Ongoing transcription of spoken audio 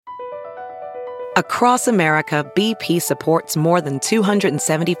Across America, BP supports more than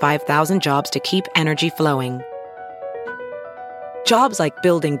 275,000 jobs to keep energy flowing. Jobs like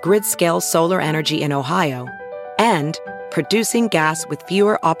building grid-scale solar energy in Ohio and producing gas with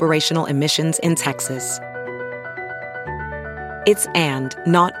fewer operational emissions in Texas. It's and,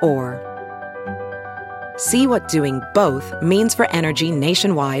 not or. See what doing both means for energy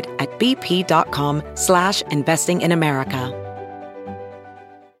nationwide at bp.com/investing in America.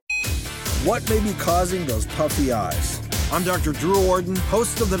 What may be causing those puffy eyes? I'm Dr. Drew Ordon,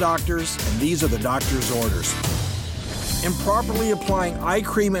 host of The Doctors, and these are the doctor's orders. Improperly applying eye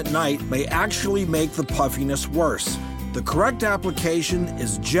cream at night may actually make the puffiness worse. The correct application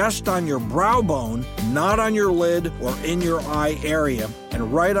is just on your brow bone, not on your lid or in your eye area,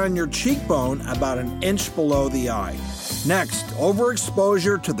 and right on your cheekbone about an inch below the eye. Next,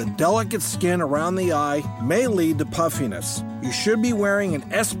 overexposure to the delicate skin around the eye may lead to puffiness. You should be wearing an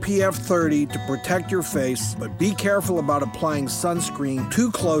SPF 30 to protect your face, but be careful about applying sunscreen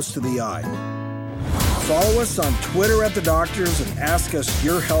too close to the eye. Follow us on Twitter at The Doctors and ask us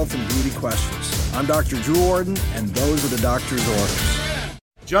your health and beauty questions. I'm Dr. Drew Ordon, and those are the doctor's orders.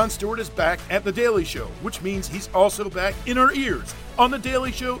 Jon Stewart is back at The Daily Show, which means he's also back in our ears on The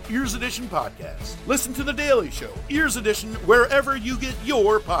Daily Show Ears Edition podcast. Listen to The Daily Show Ears Edition wherever you get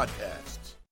your podcasts.